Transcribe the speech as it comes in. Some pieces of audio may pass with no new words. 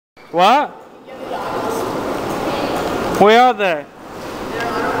What? Where are they?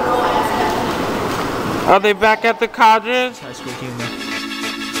 Are they back at the cottage? High school humor.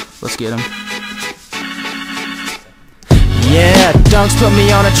 Let's get them. Yeah, dunks put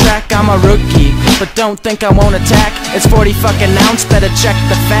me on a track, I'm a rookie. But don't think I won't attack. It's 40 fucking ounce, better check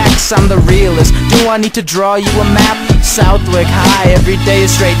the facts. I'm the realest. Do I need to draw you a map? Southwick High, every day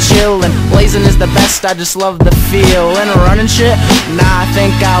is straight chillin'. Blazing is the best, I just love the feel. And running shit? Nah, I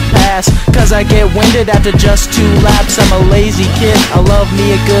think I'll pass. Cause I get winded after just 2 laps. I'm a lazy kid, I love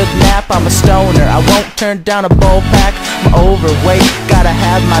me a good nap. I'm a stoner, I won't turn down a bowl pack. I'm overweight, gotta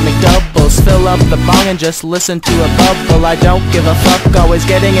have my McDoubles. Fill up the bong and just listen to a bubble. I don't give a fuck, always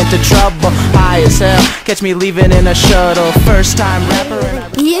getting into trouble. High as hell, catch me leaving in a shuttle. First time rapper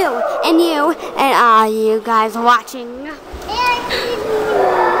and you and all you guys watching.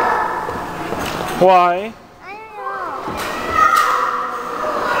 Why?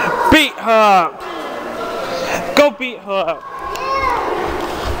 Beat her up! Go beat her up!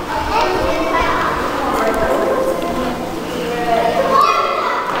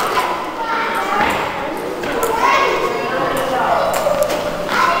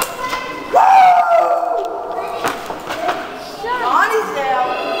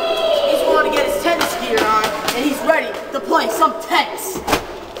 Play some tennis.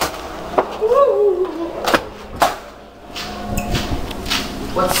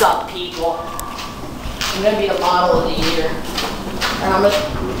 What's up, people? I'm gonna be the model of the year, and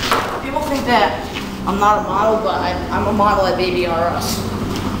people think that I'm not a model, but I'm a model at Baby R Us.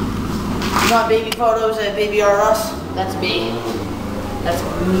 You know baby photos at Baby R Us? That's me. That's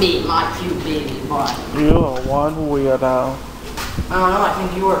me, my cute baby boy. You are one weirdo. I don't know. I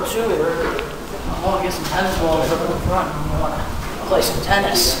think you are too. I want to get some tennis balls up in the front. I want to play some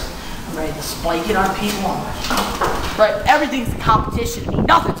tennis. I'm ready to spike it on people. Right, everything's a competition to me.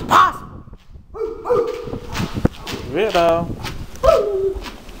 Nothing's impossible. Weirdo.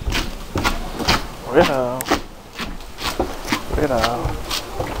 Weirdo. Weirdo.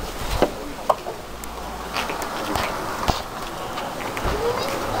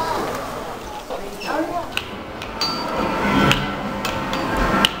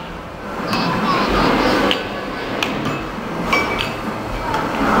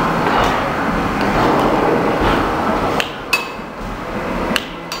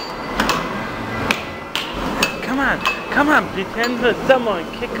 Come on, pretend for someone,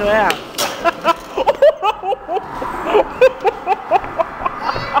 kick her out.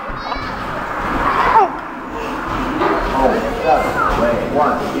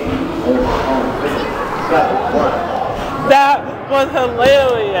 That was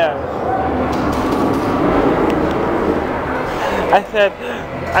hilarious.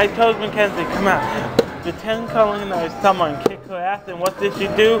 I told Mackenzie, come on, pretend calling her someone, kick her ass, and what did she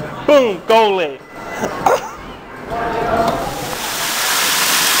do? Boom, goalie.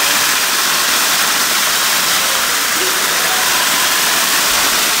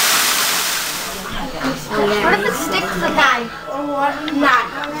 What if it sticks to the guy? Or what? Not.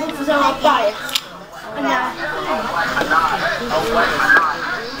 So I'll buy it.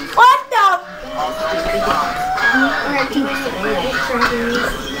 What the?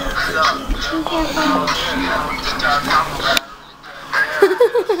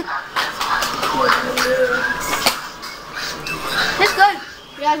 It's good.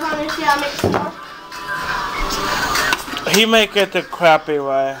 You guys want to see how I make some more? He make it the crappy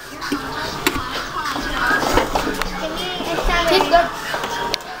way. It's good.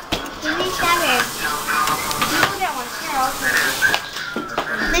 Give me strawberry. You can get one. Here,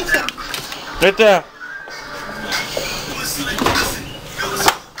 I'll mix it. Right there.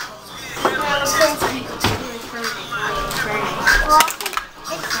 Well,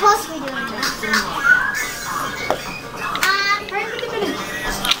 it's supposed to be doing this.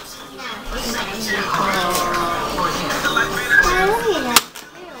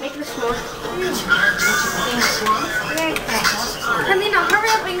 Make this more. I mean, hurry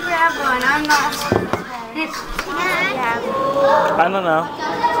up and grab one. I'm not. I don't know.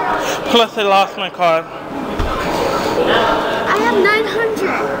 Plus, I lost my card. I have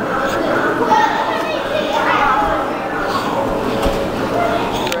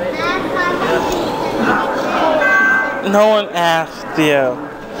 900. No one asked you.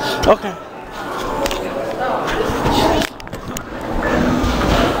 Okay.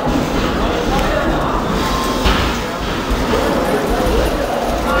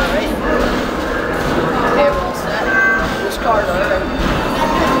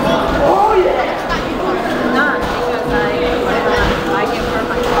 Oh yeah! Not because I give her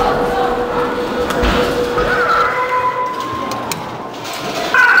my card.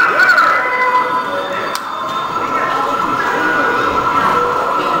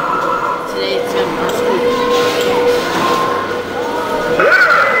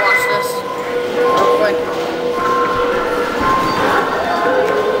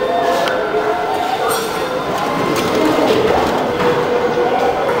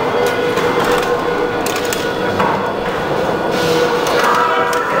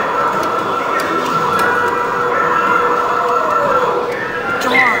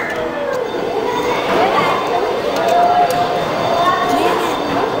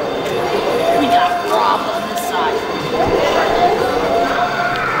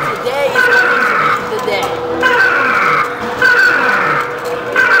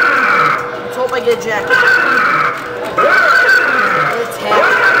 I get jacked. It's heavy.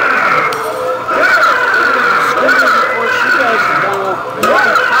 Before she goes to go.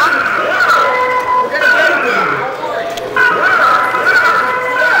 We're gonna get it there.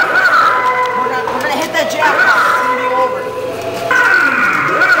 We're gonna hit that jackpot. It's gonna be over.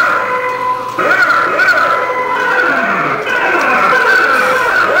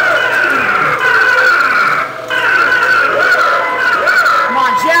 Come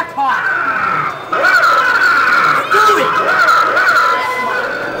on, jackpot. Let's do it.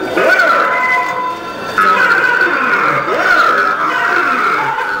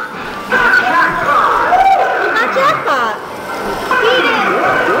 Jackpot. Beat it.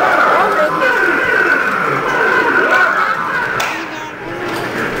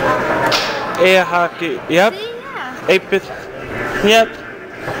 Air hockey. Yep. Yeah. 8-bit. Yep.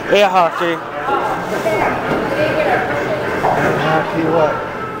 Air hockey. Hockey what?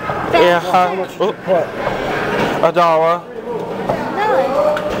 Air hockey. Oh. What? $1. No.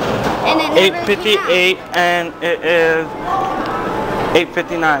 And then $8.58, and it is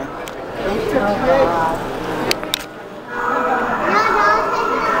 $8.59.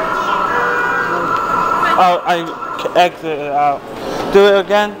 Oh, I exited out. Do it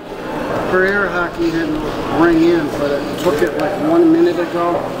again. For air hockey, it didn't ring in, but it took it like 1 minute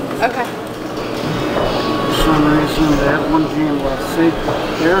ago. Okay. For some reason, they had one game left. See,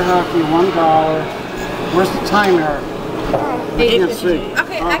 air hockey, $1. Where's the timer? I can't see.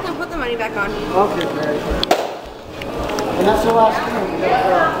 Okay, I can put the money back on. Okay, very good. And that's the last game.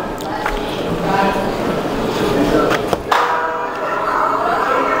 Yeah.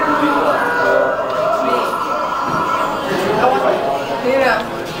 Here you go.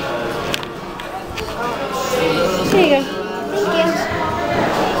 Thank you.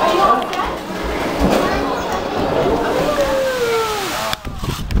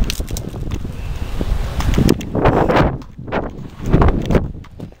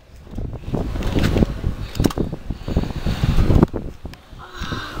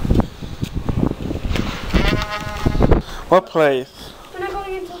 What place? We're not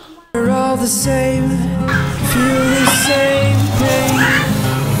going until tomorrow. We're all the same, feel the same pain.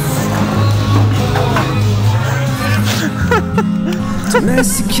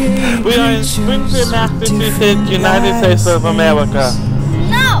 Domesticate We are in Springfield, Massachusetts, United States of America.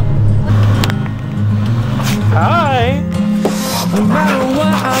 No. Hi. No matter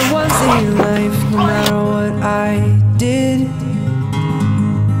what I was in life, no matter